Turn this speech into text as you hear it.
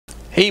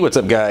Hey, what's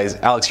up guys?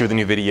 Alex here with a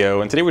new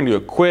video, and today we're gonna do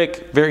a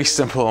quick, very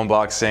simple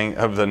unboxing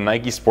of the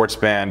Nike Sports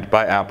Band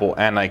by Apple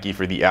and Nike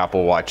for the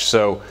Apple Watch.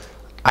 So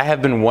I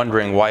have been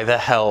wondering why the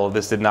hell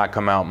this did not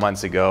come out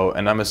months ago,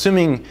 and I'm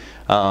assuming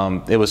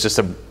it was just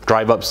a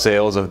drive-up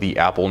sales of the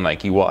Apple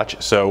Nike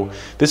Watch. So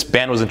this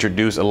band was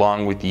introduced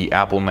along with the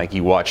Apple Nike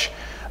Watch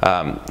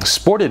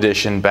Sport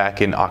Edition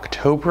back in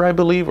October, I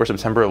believe, or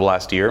September of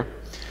last year.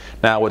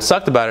 Now, what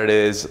sucked about it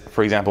is,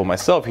 for example,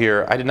 myself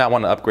here, I did not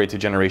want to upgrade to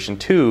Generation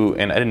 2,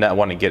 and I did not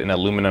want to get an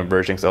aluminum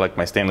version because I like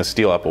my stainless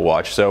steel Apple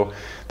Watch. So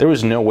there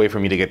was no way for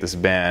me to get this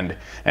band,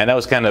 and that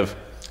was kind of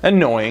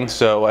annoying.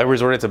 So I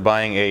resorted to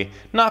buying a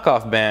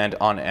knockoff band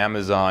on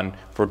Amazon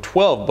for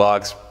 12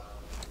 bucks.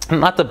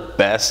 Not the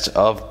best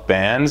of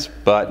bands,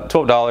 but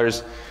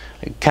 $12,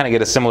 kind of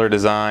get a similar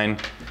design.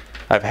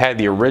 I've had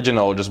the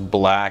original, just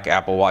black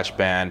Apple Watch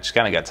band, just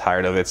kind of got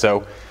tired of it.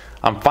 So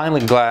I'm finally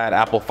glad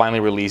Apple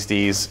finally released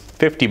these,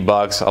 50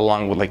 bucks,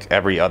 along with like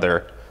every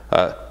other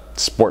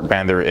sport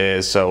band there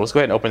is. So let's go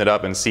ahead and open it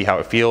up and see how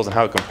it feels and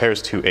how it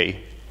compares to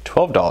a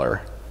 $12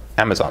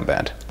 Amazon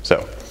band.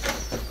 So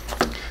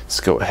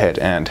let's go ahead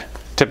and,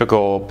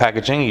 typical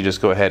packaging, you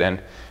just go ahead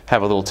and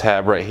have a little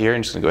tab right here,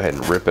 and just gonna go ahead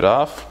and rip it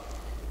off.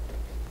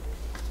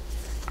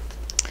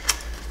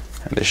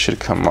 And this should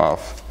come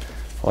off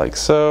like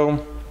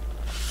so.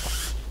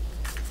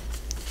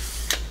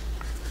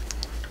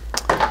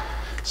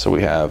 So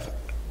we have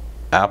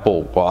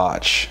Apple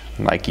Watch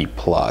Nike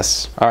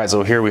Plus. All right,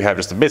 so here we have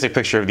just a basic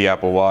picture of the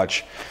Apple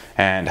Watch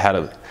and how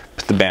to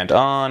put the band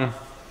on.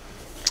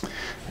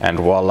 And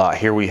voila,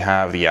 here we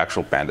have the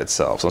actual band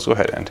itself. So let's go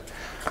ahead and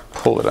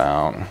pull it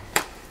out.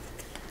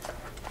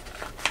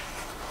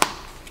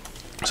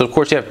 So of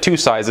course you have two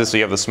sizes. So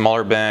you have the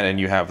smaller band and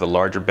you have the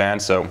larger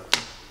band. So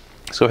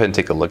let's go ahead and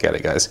take a look at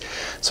it, guys.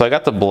 So I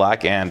got the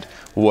black and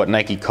what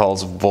Nike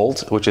calls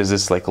Volt, which is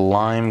this like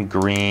lime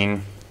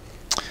green.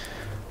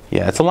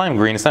 Yeah, it's a lime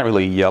green, it's not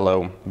really a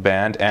yellow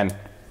band. And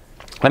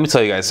let me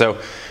tell you guys, so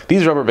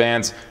these rubber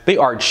bands, they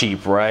are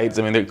cheap, right?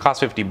 I mean, they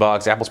cost 50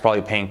 bucks. Apple's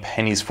probably paying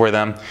pennies for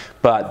them,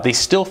 but they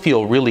still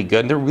feel really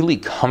good. They're really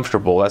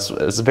comfortable. That's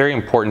a very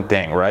important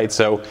thing, right?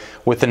 So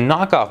with the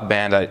knockoff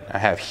band I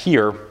have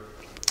here,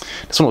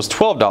 this one was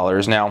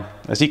 $12. Now,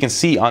 as you can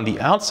see on the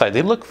outside,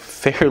 they look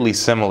fairly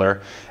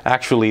similar.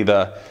 Actually,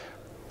 the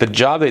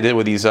job they did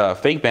with these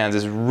fake bands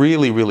is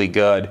really, really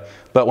good.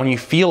 But when you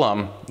feel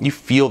them, you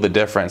feel the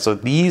difference. So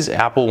these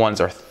Apple ones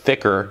are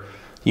thicker.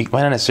 You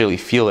might not necessarily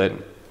feel it.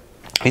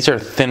 These are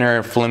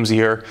thinner,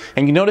 flimsier.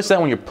 And you notice that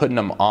when you're putting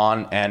them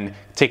on and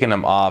taking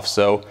them off.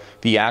 So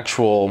the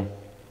actual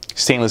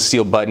stainless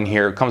steel button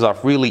here comes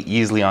off really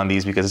easily on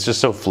these because it's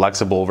just so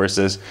flexible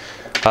versus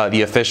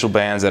the official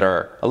bands that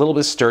are a little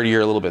bit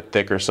sturdier, a little bit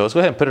thicker. So let's go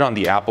ahead and put it on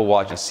the Apple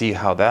Watch and see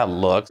how that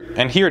looks.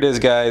 And here it is,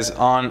 guys,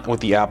 on with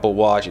the Apple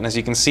Watch. And as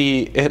you can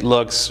see, it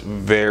looks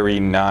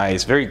very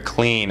nice, very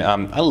clean.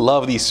 I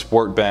love these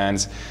sport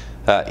bands.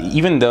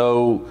 Even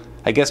though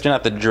I guess they're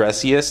not the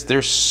dressiest,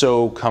 they're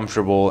so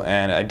comfortable,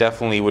 and I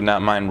definitely would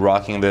not mind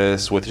rocking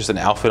this with just an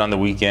outfit on the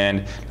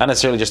weekend. Not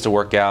necessarily just to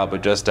work out,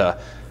 but just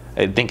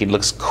I think it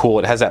looks cool.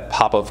 It has that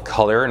pop of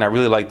color, and I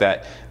really like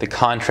that, the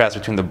contrast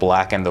between the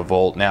black and the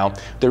Volt. Now,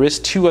 there is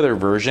two other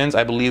versions.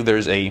 I believe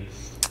there's I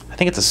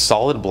think it's a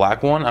solid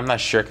black one. I'm not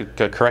sure,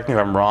 correct me if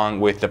I'm wrong,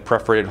 with the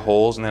perforated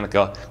holes, and then like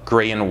a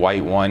gray and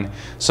white one.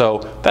 So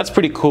that's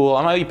pretty cool.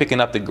 I might be picking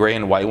up the gray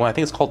and white one. I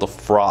think it's called the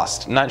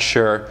Frost. I'm not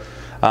sure.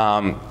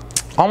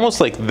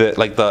 Almost like the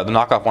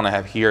knockoff one I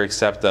have here,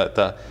 except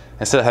that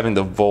instead of having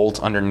the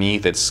Volt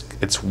underneath,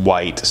 it's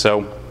white.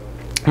 So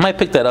I might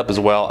pick that up as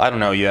well. I don't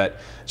know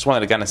yet. Just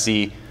wanted to kind of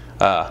see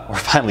or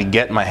finally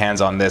get my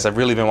hands on this. I've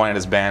really been wanting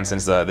this band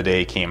since the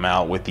day it came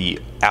out with the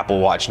Apple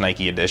Watch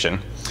Nike edition.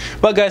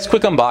 But guys,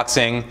 quick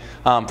unboxing.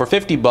 For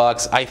 50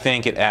 bucks, I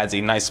think it adds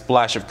a nice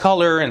splash of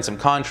color and some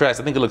contrast.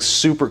 I think it looks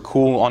super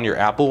cool on your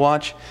Apple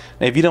Watch.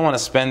 Now, if you don't want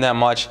to spend that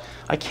much,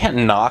 I can't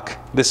knock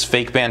this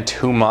fake band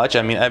too much.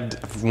 I mean,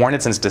 I've worn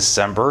it since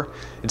December.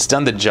 It's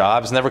done the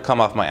job. It's never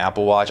come off my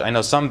Apple Watch. I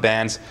know some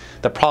bands,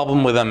 the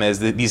problem with them is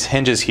that these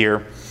hinges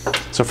here.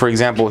 So for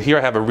example, here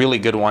I have a really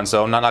good one,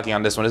 so I'm not knocking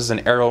on this one. This is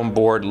an Aero on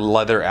board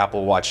leather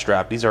Apple Watch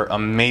strap. These are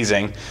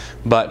amazing,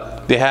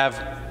 but they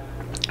have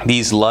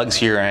these lugs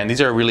here, and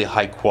these are really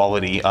high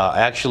quality.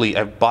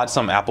 I've bought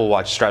some Apple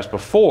Watch straps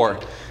before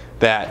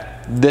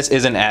that this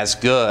isn't as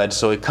good,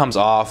 so it comes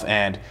off,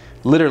 and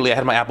literally I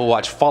had my Apple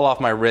Watch fall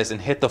off my wrist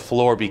and hit the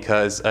floor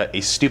because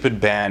a stupid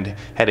band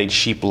had a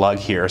cheap lug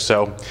here.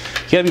 So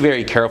you gotta be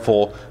very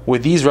careful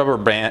with these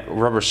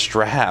rubber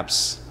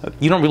straps.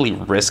 You don't really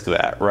risk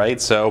that,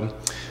 right? So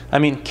I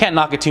mean, can't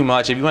knock it too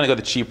much. If you want to go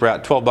the cheap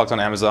route, 12 bucks on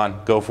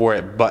Amazon, go for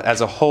it. But as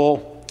a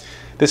whole,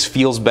 this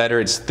feels better.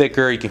 It's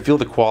thicker. You can feel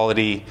the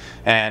quality,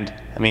 and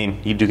I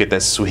mean, you do get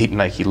that sweet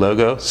Nike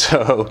logo.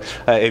 So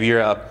if you're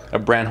a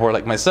brand whore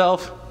like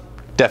myself,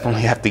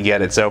 definitely have to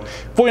get it. So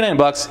 49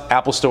 bucks,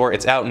 Apple Store.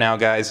 It's out now,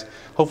 guys.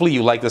 Hopefully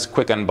you like this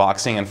quick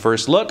unboxing and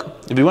first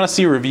look. If you want to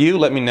see a review,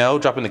 let me know.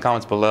 Drop in the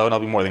comments below, and I'll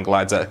be more than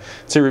glad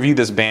to review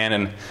this band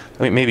and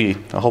maybe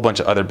a whole bunch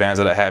of other bands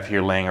that I have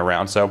here laying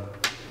around. So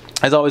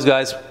as always,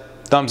 guys,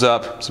 thumbs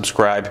up,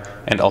 subscribe,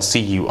 and I'll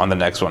see you on the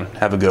next one.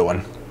 Have a good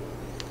one.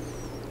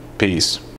 Peace.